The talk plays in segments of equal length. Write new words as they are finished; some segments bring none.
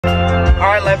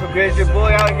Alright, Life of Grace, your boy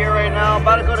out here right now. I'm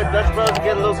about to go to Dutch Bros to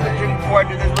get a little quick drink before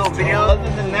I do this little video. Other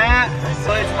than that,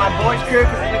 so it's my boy's crib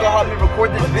because he's gonna go help me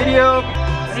record this video.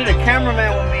 I need a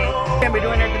cameraman with me. I can't be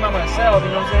doing everything by myself,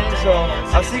 you know what I'm saying? So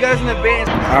I'll see you guys in the bit.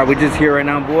 Alright, we just here right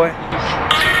now, boy.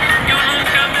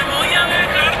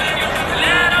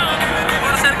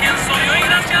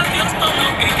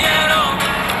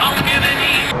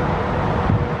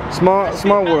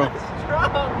 Small world.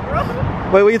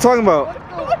 Wait, what are you talking about?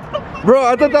 Bro,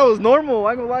 I thought that was normal.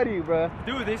 I ain't gonna lie to you, bro.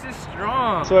 Dude, this is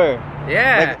strong. Swear.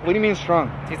 Yeah. Like, what do you mean strong?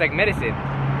 Tastes like medicine.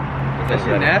 That's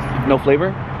your nasty. No flavor?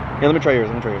 Yeah, let me try yours.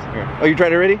 Here. Oh, you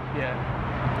tried it already?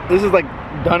 Yeah. This is like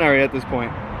done already at this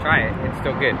point. Try it. It's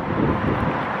still good.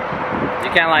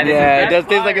 You can't lie. This Yeah, it is does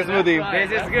taste like a smoothie.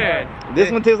 This is good.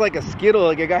 This one tastes like a Skittle.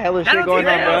 Like it got hella shit going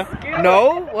on, bro.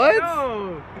 No? What?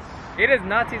 No. It does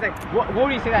not taste like. What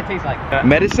do you say that tastes like?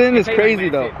 Medicine is It tastes crazy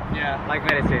like though. medicine. Yeah, like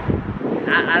medicine.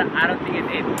 I don't think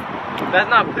it's. That's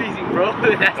not pleasing, bro.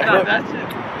 That's not that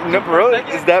shit. No, bro,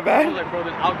 is that bad? Like, bro,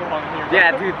 there's alcohol in here.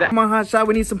 Yeah, dude. Come on, Hotshot.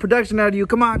 We need some production out of you.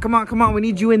 Come on. We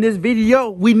need you in this video.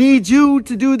 We need you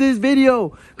to do this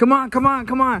video. Come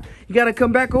on. You gotta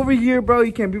come back over here, bro.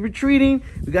 You can't be retreating.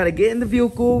 We gotta get in the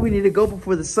vehicle. We need to go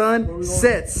before the sun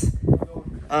sets.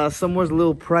 Somewhere's a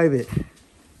little private.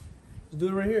 Let's do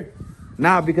it right here.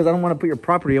 Nah, because I don't want to put your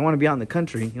property. I want to be out in the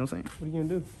country. You know what I'm saying? What are you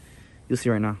gonna do? You'll see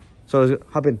right now. So let's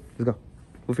hop in. Let's go.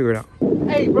 We'll figure it out.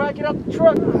 Hey, bro, get out the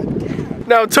truck.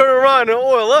 Now turn around and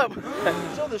oil up.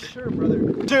 Show the shirt, brother.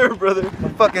 Sure, brother.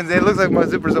 Fucking, it looks like my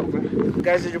zipper's open.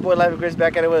 Guys, it's your boy Life of Grace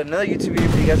back at it with another YouTube video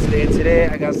for you guys today. And today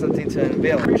I got something to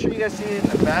unveil. I'm pretty sure you guys see it in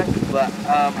the back, but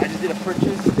I just did a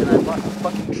purchase and I bought a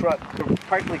fucking truck. It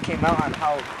practically came out on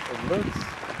how it looks.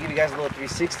 Give you guys a little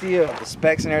 360 of the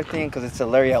specs and everything because it's a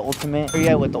Lariat Ultimate.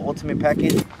 Lariat with the Ultimate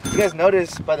package. You guys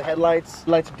notice by the headlights,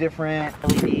 lights are different.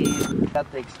 LEDs,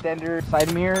 got the extender,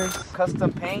 side mirrors,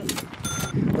 custom paint.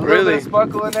 A little bit of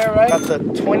sparkle in there, right? Got the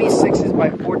 26s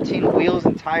by 14 wheels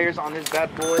and tires on this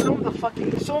bad boy. Show them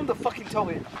the fucking tow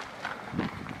it.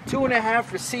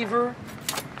 2.5 receiver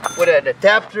with an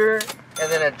adapter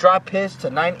and then a drop hitch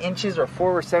to 9 inches or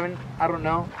 4 or 7. I don't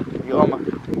know.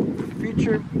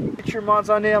 Feature mods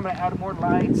on it. I'm gonna add more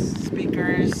lights,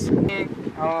 speakers. I don't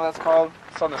know what that's called.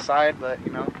 It's on the side, but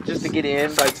you know, just to get in.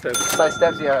 Side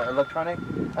steps, yeah, electronic.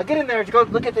 I'll get in there. Go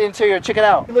look at the interior. Check it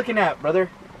out. What are you looking at, brother?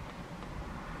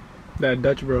 That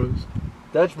Dutch Bros.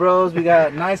 Dutch Bros. We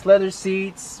got nice leather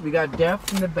seats. We got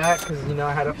depth in the back because you know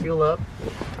I had to fuel up.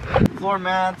 Floor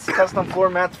mats, custom floor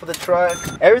mats for the truck.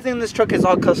 Everything in this truck is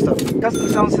all custom. Custom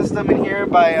sound system in here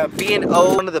by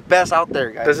B&O, one of the best out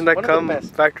there, guys. Doesn't that come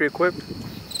factory equipped?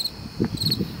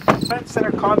 Front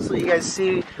center console, you guys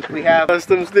see, we have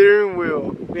Custom steering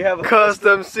wheel. We have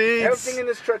custom seats. Everything in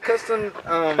this truck custom.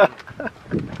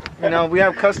 You know, we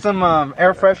have custom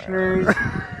air fresheners.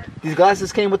 These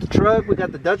glasses came with the truck. We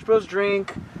got the Dutch Bros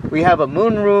drink. We have a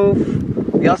moonroof.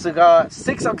 We also got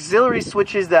 6 auxiliary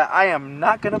switches that I am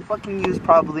not gonna fucking use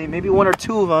probably. Maybe 1 or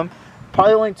 2 of them.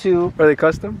 Probably only 2. Are they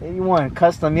custom? Maybe 1.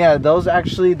 Custom, yeah. Those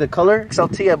actually, the color,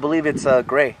 XLT, I believe it's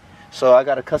gray. So I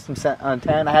got a custom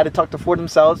tan. I had to talk to Ford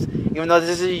themselves. Even though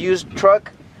this is a used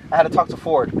truck, I had to talk to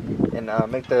Ford and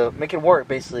make it work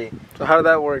basically. So how did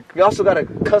that work? We also got a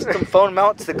custom phone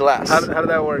mount to the glass. How did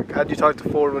that work? How did you talk to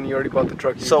Ford when you already bought the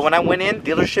truck? So when I went in,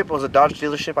 dealership, it was a Dodge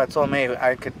dealership. I told them, hey,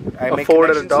 I make Ford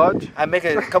at a Dodge? I make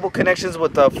a couple connections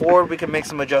with Ford. We can make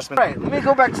some adjustments. All right, let me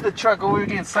go back to the truck. We were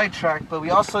getting sidetracked, but we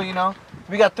also, you know,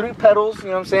 we got 3 pedals. You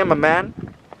know what I'm saying? I'm a man.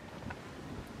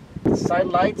 Side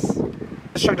lights.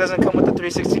 This truck doesn't come with the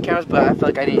 360 cameras, but I feel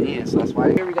like I didn't need it, so that's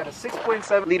why. Here we got a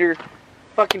 6.7 liter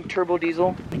fucking turbo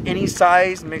diesel. Any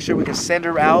size, make sure we can send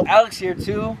her out. Alex here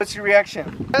too. What's your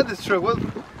reaction? I had this truck. What?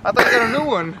 I thought I got a new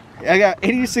one. I got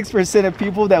 86% of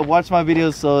people that watch my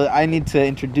videos, so I need to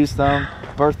introduce them.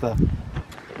 Bertha.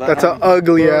 That's an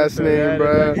ugly ass name,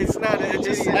 bro. It's not. It's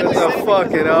just. That's a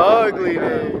fucking ugly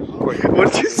name.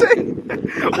 What'd you say?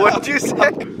 What'd you say?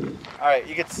 All right,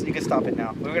 you can stop it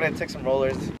now. We're gonna take some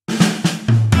rollers.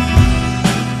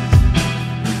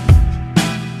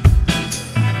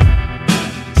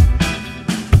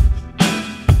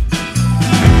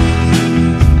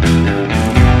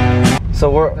 So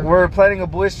we're planning a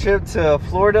boys trip to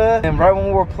Florida, and right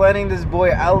when we're planning, this boy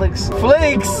Alex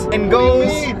flakes and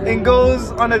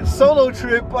goes on a solo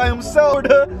trip by himself.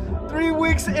 3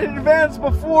 weeks in advance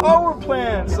before our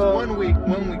plan. So 1 week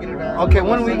in advance. Okay,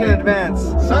 1 week in advance.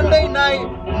 Sunday night,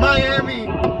 Miami.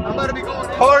 I'm about to be going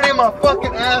partying my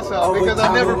fucking ass off because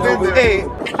I've never been there. Hey,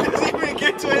 doesn't even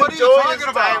get to what enjoy are you talking his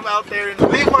about? time out there.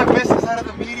 Leave my business out of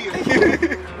the media.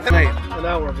 Hey, An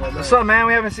hour, bro. what's up, man?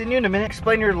 We haven't seen you in a minute.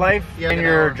 Explain your life and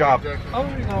your job,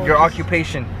 your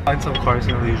occupation. Find some cars,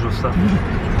 you know, the usual stuff.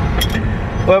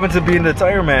 What happened to being the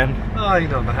tire man? Oh, you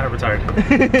know, I have retired.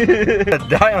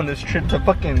 Die on this trip to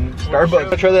fucking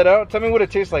Starbucks. Try that out. Tell me what it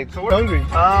tastes like. So we're hungry.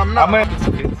 No. I'm gonna.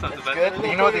 It's not the best.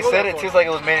 Good. You know what they said? It tastes like it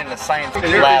was made in a science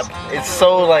lab. It's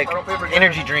so like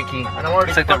energy drinky. And I'm already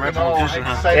It's like that fucking Red Bull all Fusion,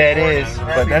 huh? excited Yeah, it for is.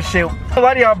 man. But that shit. A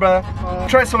lot of y'all, bro.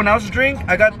 Try someone else's drink.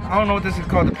 I don't know what this is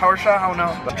called. The Power Shot. I don't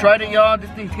know. But tried it, y'all. This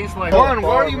thing tastes like. Juan,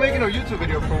 why are you making a YouTube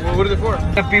video for? What is it for?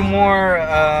 To be more.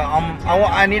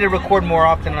 I need to record more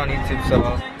often on YouTube,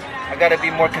 so I gotta be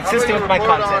more consistent with my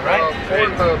content, right?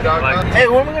 Hey,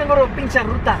 when are we gonna go to pinche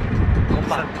ruta?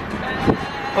 Compa.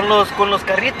 Con los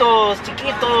carritos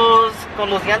chiquitos, con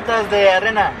los llantas de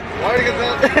arena. Why do you get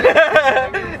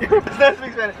that? That's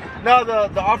speak Spanish. No,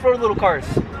 the off-road little cars.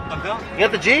 I'm down. You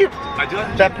got the Jeep? I do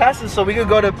have That passes, so we could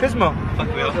go to Pismo. Fuck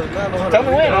me up. Tell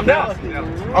me when, I'm down.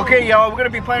 Yeah. Okay, y'all, we're gonna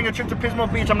be planning a trip to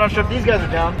Pismo Beach. I'm not sure if these guys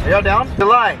are down. Are y'all down?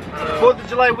 July, 4th of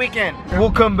July weekend.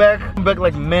 We'll come back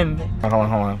like men. Hold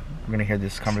on. We're gonna hear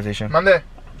this conversation. Mande.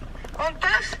 ¿Dónde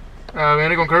estás?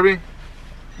 Viene con Kirby.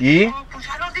 ¿Y? No, pues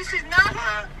ya no dices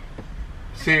nada.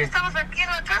 Sí. Estabas aquí en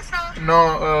la casa.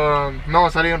 No,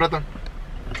 salí un rato.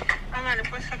 Ándale,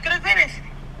 pues, ¿a qué hora vienes?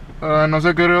 No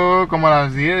sé, creo como a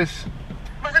las 10.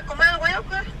 ¿Vas a comer algo o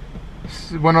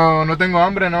qué? Bueno, no tengo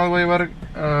hambre, no voy a llevar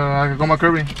a que coma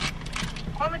Kirby.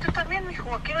 Come tú también,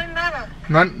 mijo, aquí no hay nada.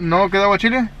 ¿No queda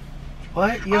aguachile?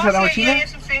 What? You guys had sí, aguachile?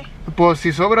 eso sí. Pues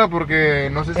si sobra porque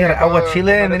no sé si... They had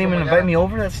aguachile and didn't even invite me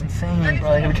over? That's insane,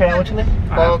 bro. Have you tried aguachile?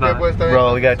 Oh, ok, pues está bien.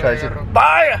 Bro, we gotta try this shit.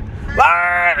 Bye!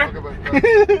 Bye! Ok, pues, está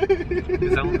bien.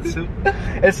 Is that what the soup?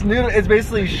 It's noodle. It's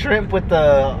basically shrimp with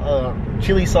the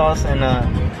chili sauce and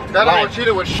That lime.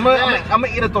 aguachile with I'm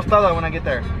gonna eat a tostada when I get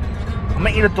there. I'm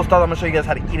gonna eat a tostada. I'm gonna show you guys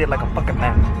how to eat it like a fucking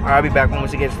man. Alright, I'll be back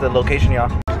once we get to the location,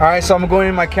 y'all. Alright, so I'm going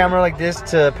in my camera like this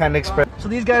to Panda Express. So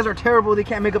these guys are terrible. They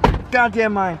can't make up their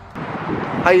goddamn mind.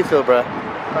 How you feel, bro?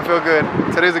 I feel good.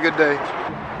 Today's a good day.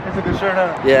 It's a good shirt,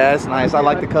 huh? Yeah, it's nice. I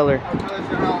like the color.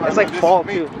 It's like fall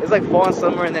too. It's like fall and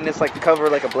summer, and then it's like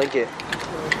covered like a blanket.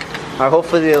 Alright,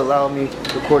 hopefully they allow me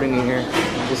recording in here.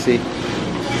 We'll see.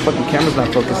 Fucking camera's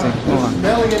not focusing. Hold on.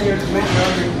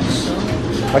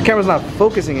 My camera's not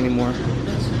focusing anymore.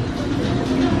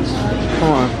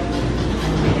 Hold on.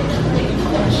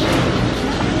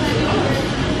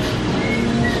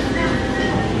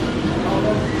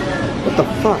 What the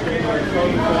fuck?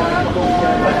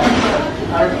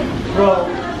 Bro.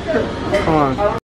 Hold on.